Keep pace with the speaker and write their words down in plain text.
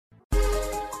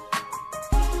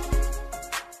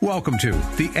Welcome to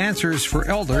the Answers for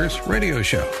Elders radio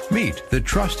show. Meet the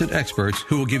trusted experts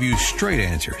who will give you straight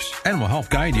answers and will help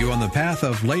guide you on the path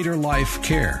of later life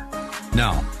care.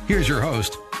 Now, here's your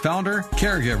host, founder,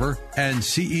 caregiver, and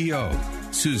CEO,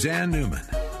 Suzanne Newman.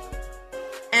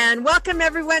 And welcome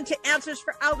everyone to Answers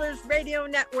for Elders Radio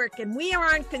Network. And we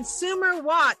are on Consumer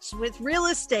Watch with real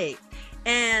estate,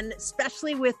 and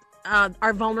especially with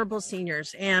our vulnerable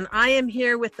seniors. And I am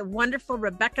here with the wonderful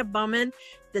Rebecca Bowman,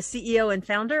 the CEO and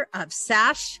founder of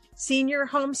SASH Senior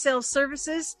Home Sales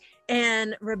Services.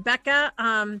 And Rebecca,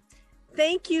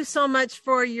 thank you so much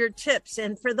for your tips.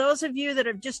 And for those of you that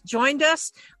have just joined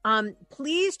us,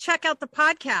 please check out the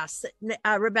podcast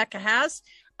that Rebecca has.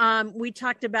 We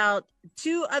talked about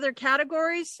two other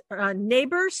categories,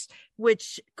 neighbors,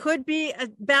 which could be a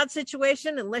bad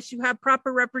situation unless you have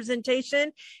proper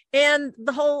representation, and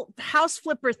the whole house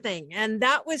flipper thing. And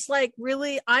that was like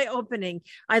really eye-opening.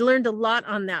 I learned a lot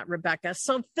on that, Rebecca.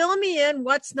 So fill me in.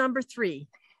 What's number 3?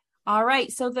 All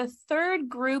right. So the third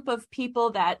group of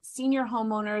people that senior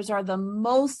homeowners are the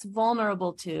most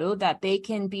vulnerable to, that they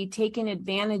can be taken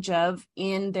advantage of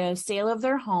in the sale of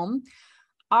their home,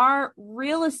 are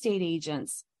real estate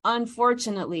agents,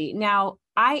 unfortunately. Now,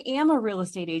 I am a real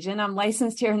estate agent. I'm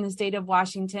licensed here in the state of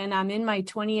Washington. I'm in my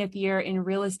 20th year in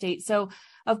real estate. So,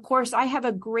 of course, I have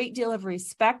a great deal of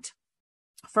respect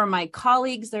for my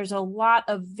colleagues. There's a lot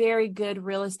of very good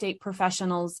real estate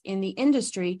professionals in the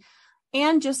industry.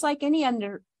 And just like any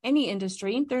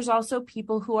industry, there's also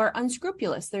people who are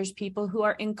unscrupulous. There's people who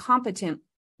are incompetent,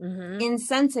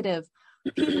 insensitive,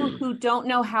 people who don't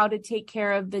know how to take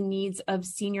care of the needs of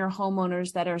senior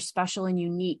homeowners that are special and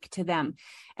unique to them.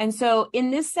 And so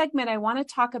in this segment, I want to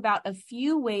talk about a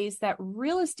few ways that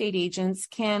real estate agents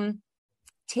can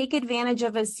take advantage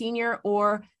of a senior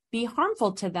or be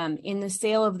harmful to them in the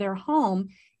sale of their home.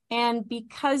 And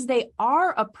because they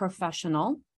are a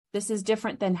professional, this is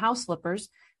different than house flippers,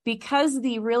 because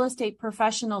the real estate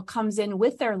professional comes in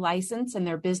with their license and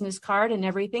their business card and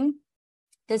everything,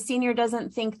 the senior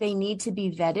doesn't think they need to be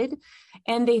vetted,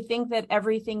 and they think that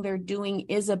everything they're doing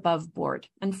is above board.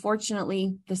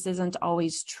 Unfortunately, this isn't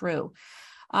always true.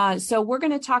 So we're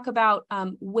going to talk about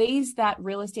ways that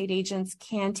real estate agents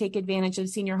can take advantage of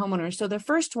senior homeowners. So the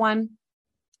first one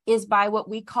is by what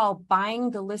we call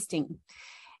buying the listing.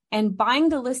 And buying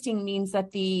the listing means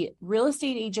that the real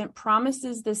estate agent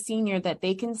promises the senior that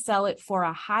they can sell it for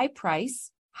a high price,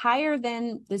 higher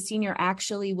than the senior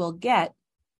actually will get.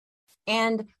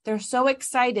 And they're so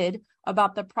excited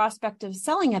about the prospect of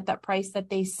selling at that price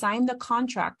that they sign the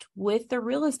contract with the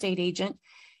real estate agent,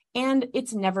 and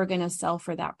it's never going to sell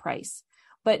for that price.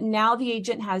 But now the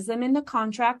agent has them in the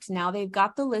contract. Now they've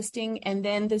got the listing, and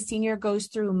then the senior goes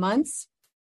through months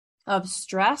of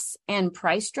stress and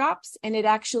price drops, and it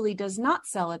actually does not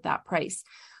sell at that price.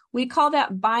 We call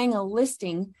that buying a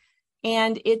listing.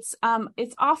 And it's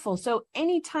awful. So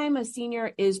anytime a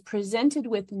senior is presented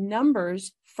with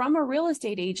numbers from a real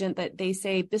estate agent that they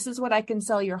say, this is what I can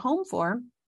sell your home for,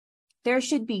 there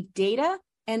should be data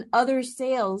and other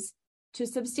sales to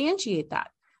substantiate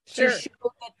that, to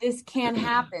show that this can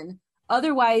happen.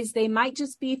 Otherwise, they might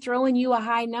just be throwing you a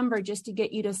high number just to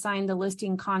get you to sign the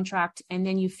listing contract, and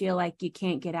then you feel like you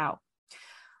can't get out.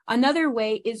 Another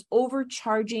way is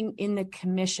overcharging in the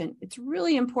commission. It's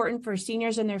really important for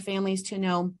seniors and their families to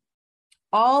know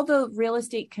all the real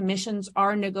estate commissions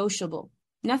are negotiable.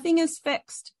 Nothing is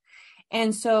fixed.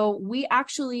 And so we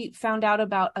actually found out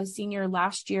about a senior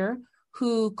last year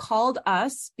who called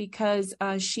us because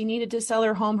she needed to sell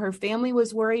her home. Her family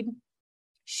was worried.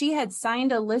 She had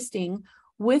signed a listing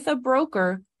with a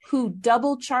broker who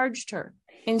double charged her.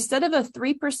 Instead of a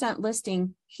 3%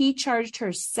 listing, he charged her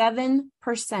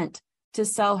 7% to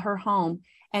sell her home.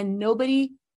 And nobody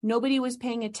was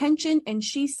paying attention, and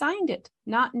she signed it,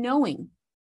 not knowing.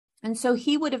 And so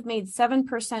he would have made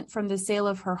 7% from the sale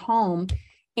of her home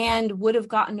and would have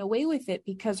gotten away with it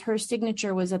because her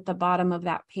signature was at the bottom of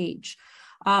that page.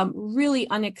 Really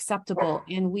unacceptable.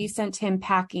 And we sent him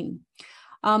packing.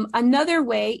 Another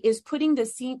way is putting the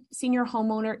senior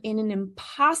homeowner in an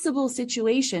impossible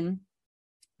situation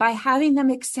by having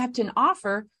them accept an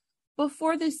offer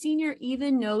before the senior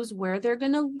even knows where they're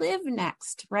going to live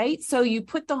next, right? So you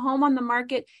put the home on the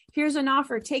market, here's an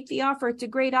offer, take the offer, it's a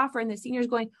great offer. And the senior's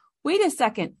going, wait a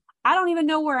second, I don't even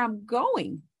know where I'm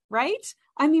going, right?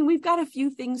 I mean, we've got a few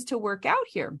things to work out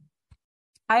here.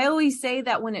 I always say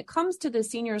that when it comes to the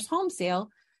senior's home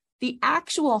sale, the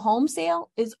actual home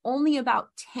sale is only about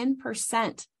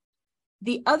 10%.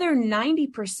 The other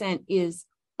 90% is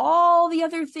all the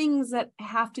other things that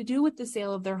have to do with the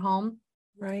sale of their home,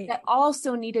 right, that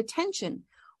also need attention.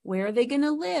 Where are they going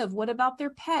to live? What about their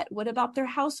pet? What about their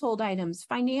household items,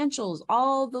 financials,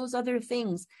 all those other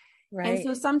things? Right. And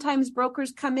so sometimes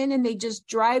brokers come in and they just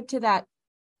drive to that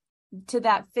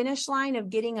finish line of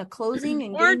getting a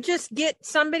closing, and just get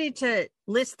somebody to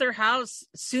list their house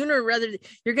sooner. Rather,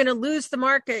 you're going to lose the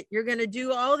market. You're going to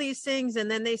do all these things, and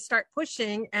then they start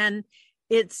pushing, and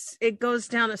it goes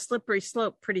down a slippery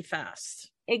slope pretty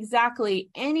fast. Exactly.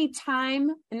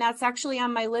 Anytime, and that's actually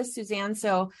on my list, Suzanne.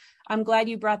 So I'm glad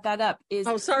you brought that up.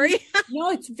 Sorry.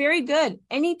 No, it's very good.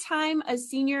 Anytime a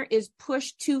senior is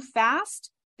pushed too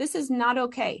fast, this is not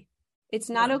okay. It's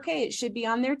not okay. It should be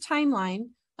on their timeline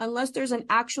unless there's an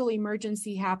actual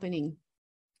emergency happening,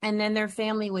 and then their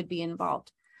family would be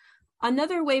involved.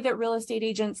 Another way that real estate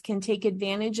agents can take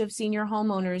advantage of senior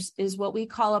homeowners is what we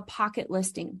call a pocket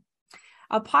listing.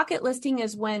 A pocket listing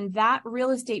is when that real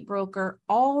estate broker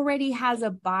already has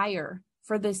a buyer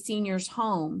for the senior's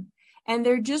home, and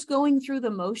they're just going through the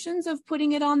motions of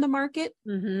putting it on the market,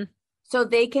 so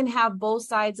they can have both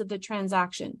sides of the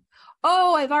transaction.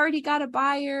 Oh, I've already got a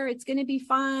buyer. It's going to be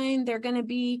fine. They're going to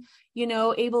be,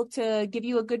 able to give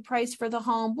you a good price for the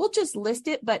home. We'll just list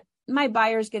it, but my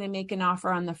buyer's going to make an offer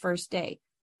on the first day.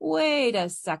 Wait a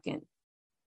second.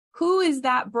 Who is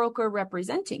that broker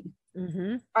representing?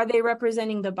 Are they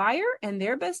representing the buyer and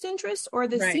their best interests, or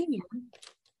the senior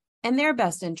and their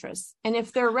best interests? And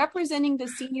if they're representing the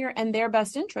senior and their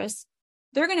best interests,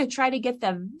 they're going to try to get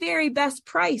the very best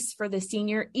price for the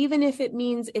senior, even if it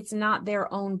means it's not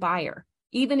their own buyer,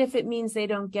 even if it means they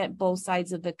don't get both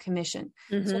sides of the commission.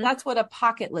 So that's what a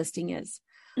pocket listing is.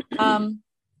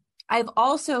 I've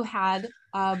also had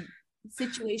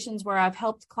situations where I've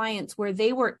helped clients where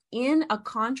they were in a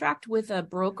contract with a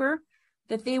broker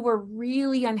that they were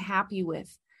really unhappy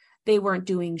with. They weren't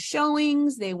doing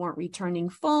showings. They weren't returning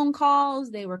phone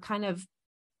calls. They were kind of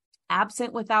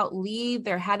absent without leave.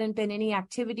 There hadn't been any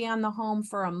activity on the home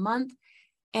for a month,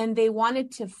 and they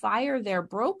wanted to fire their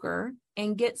broker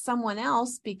and get someone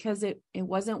else because it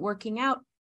wasn't working out.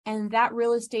 And that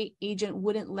real estate agent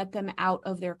wouldn't let them out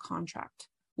of their contract,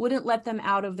 wouldn't let them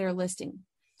out of their listing.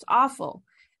 It's awful.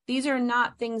 These are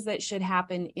not things that should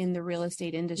happen in the real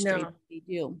estate industry. No. They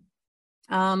do.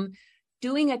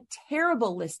 Doing a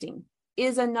terrible listing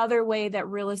is another way that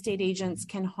real estate agents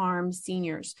can harm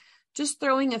seniors. Just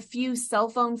throwing a few cell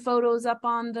phone photos up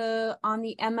on the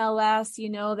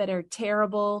MLS, that are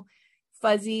terrible,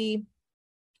 fuzzy,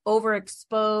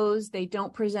 overexposed. They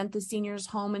don't present the senior's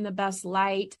home in the best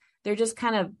light. They're just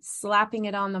kind of slapping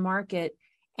it on the market.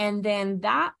 And then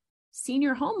that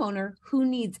senior homeowner who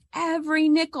needs every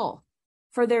nickel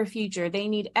for their future, they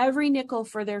need every nickel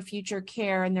for their future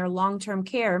care and their long-term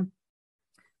care.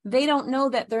 They don't know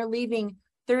that they're leaving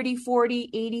 $30,000,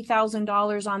 $40,000,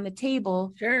 $80,000 on the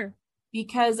table. Sure.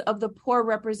 Because of the poor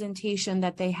representation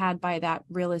that they had by that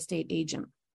real estate agent.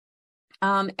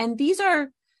 And these are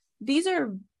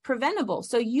preventable.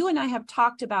 So you and I have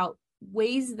talked about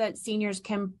ways that seniors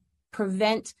can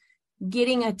prevent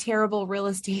getting a terrible real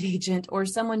estate agent or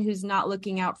someone who's not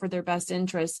looking out for their best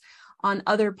interests on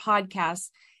other podcasts.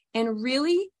 And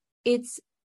really, it's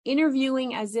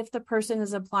interviewing as if the person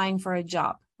is applying for a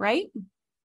job, right?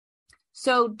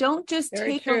 So don't just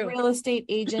take a real estate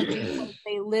agent because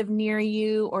they live near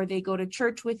you, or they go to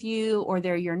church with you, or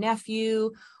they're your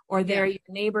nephew, or they're your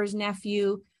neighbor's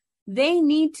nephew. They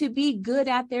need to be good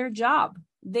at their job.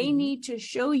 They need to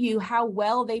show you how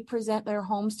well they present their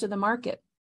homes to the market.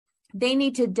 They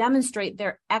need to demonstrate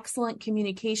their excellent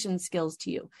communication skills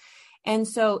to you. And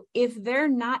so if they're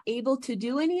not able to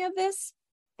do any of this,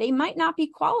 they might not be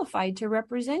qualified to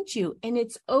represent you. And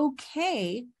it's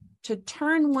okay to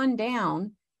turn one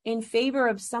down in favor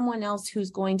of someone else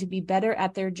who's going to be better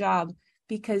at their job,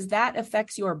 because that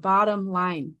affects your bottom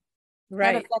line.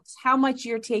 Right. That affects how much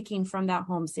you're taking from that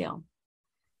home sale.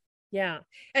 Yeah.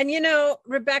 And,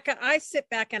 Rebecca, I sit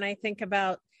back and I think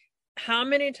about how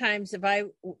many times have I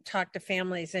talked to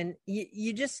families, and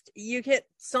you hit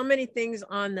so many things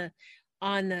on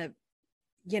the,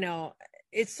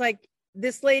 it's like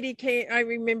this lady came. I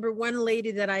remember one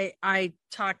lady that I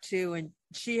talked to, and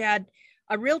she had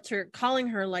a realtor calling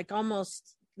her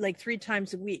almost 3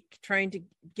 times a week, trying to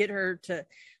get her to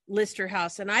list her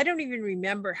house. And I don't even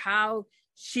remember how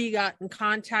she got in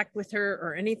contact with her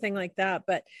or anything like that.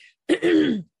 But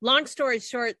long story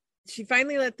short, she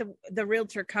finally let the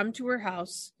realtor come to her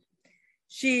house.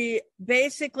 She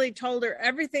basically told her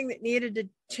everything that needed to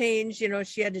change.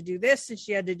 She had to do this and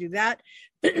she had to do that.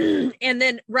 And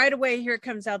then right away, here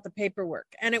comes out the paperwork.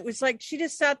 And it was like, she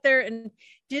just sat there and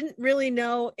didn't really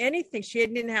know anything. She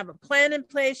didn't have a plan in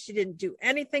place. She didn't do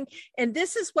anything. And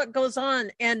this is what goes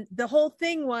on. And the whole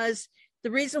thing was,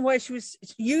 the reason why she was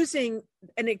using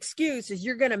an excuse is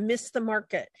you're going to miss the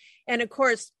market. And of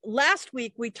course, last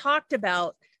week we talked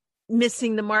about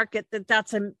missing the market,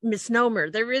 that's a misnomer.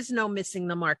 There is no missing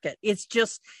the market. It's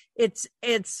just, it's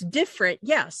different.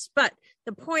 Yes. But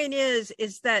the point is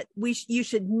that you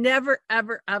should never,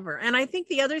 ever, ever. And I think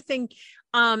the other thing,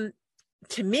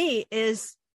 to me,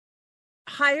 is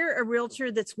hire a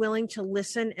realtor that's willing to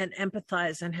listen and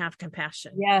empathize and have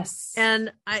compassion. Yes.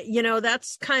 And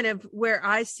that's kind of where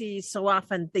I see so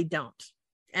often they don't,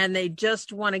 and they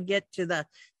just want to get to the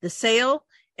sale.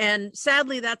 And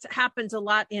sadly, that happens a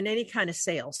lot in any kind of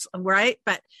sales, right?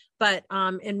 But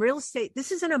in real estate,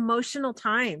 this is an emotional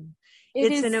time.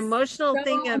 It's an emotional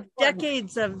thing of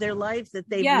decades of their lives that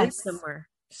they've lived somewhere.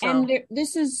 So. And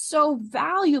this is so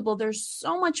valuable. There's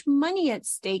so much money at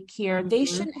stake here. Mm-hmm. They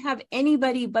shouldn't have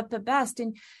anybody but the best.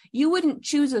 And you wouldn't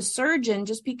choose a surgeon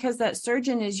just because that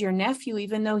surgeon is your nephew,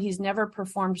 even though he's never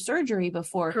performed surgery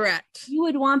before. Correct. You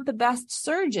would want the best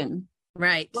surgeon.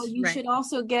 Right. Well, you should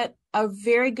also get a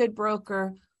very good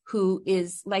broker who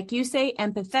is, like you say,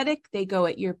 empathetic. They go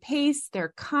at your pace.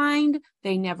 They're kind.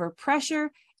 They never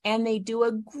pressure. And they do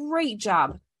a great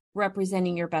job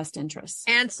representing your best interests.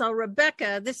 And so,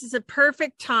 Rebecca, this is a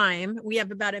perfect time. We have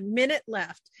about a minute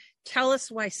left. Tell us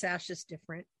why Sash is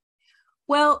different.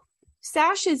 Well,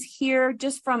 Sash is here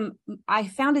I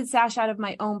founded Sash out of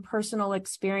my own personal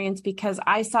experience because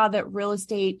I saw that real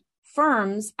estate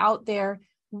firms out there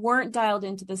weren't dialed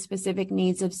into the specific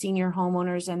needs of senior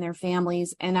homeowners and their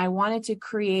families. And I wanted to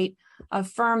create a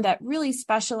firm that really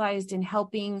specialized in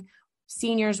helping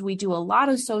seniors. We do a lot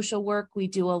of social work. We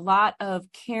do a lot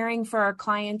of caring for our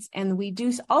clients, and we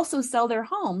do also sell their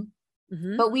home,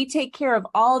 but we take care of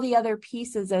all the other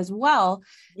pieces as well.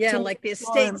 Yeah, like the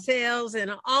estate sales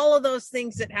and all of those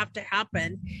things that have to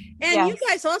happen. And you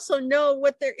guys also know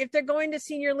if they're going to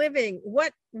senior living,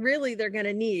 what really they're going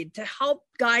to need to help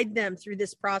guide them through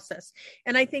this process.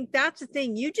 And I think that's the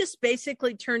thing. You just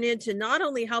basically turn into not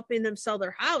only helping them sell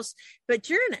their house, but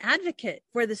you're an advocate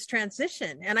for this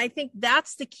transition. And I think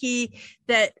that's the key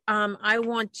that I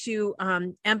want to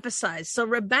emphasize. So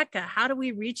Rebecca, how do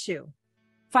we reach you?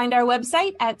 Find our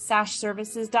website at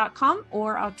sashservices.com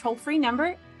or our toll-free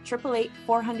number,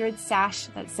 888-400-SASH,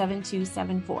 that's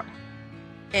 7274.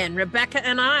 And Rebecca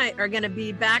and I are going to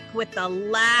be back with the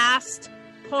last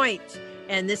point.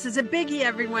 And this is a biggie,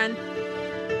 everyone.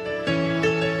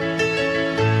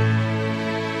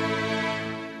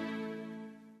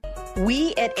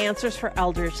 We at Answers for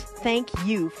Elders thank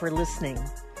you for listening.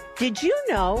 Did you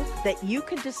know that you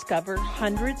can discover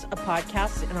hundreds of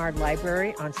podcasts in our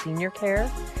library on senior care?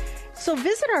 So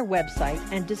visit our website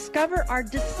and discover our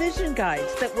decision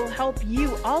guides that will help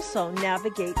you also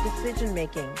navigate decision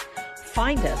making.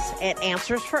 Find us at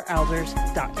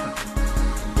answersforelders.com.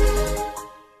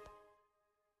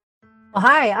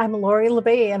 Hi, I'm Lori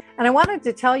LeBay, and I wanted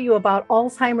to tell you about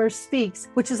Alzheimer's Speaks,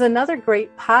 which is another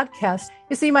great podcast.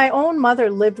 You see, my own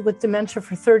mother lived with dementia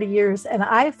for 30 years, and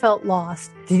I felt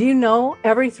lost. Did you know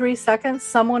every 3 seconds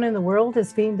someone in the world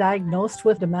is being diagnosed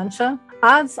with dementia?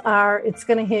 Odds are it's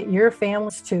going to hit your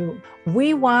families too.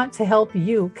 We want to help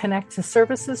you connect to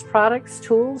services, products,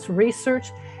 tools,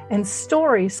 research, and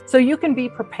stories so you can be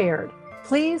prepared.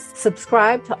 Please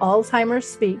subscribe to Alzheimer's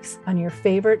Speaks on your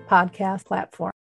favorite podcast platform.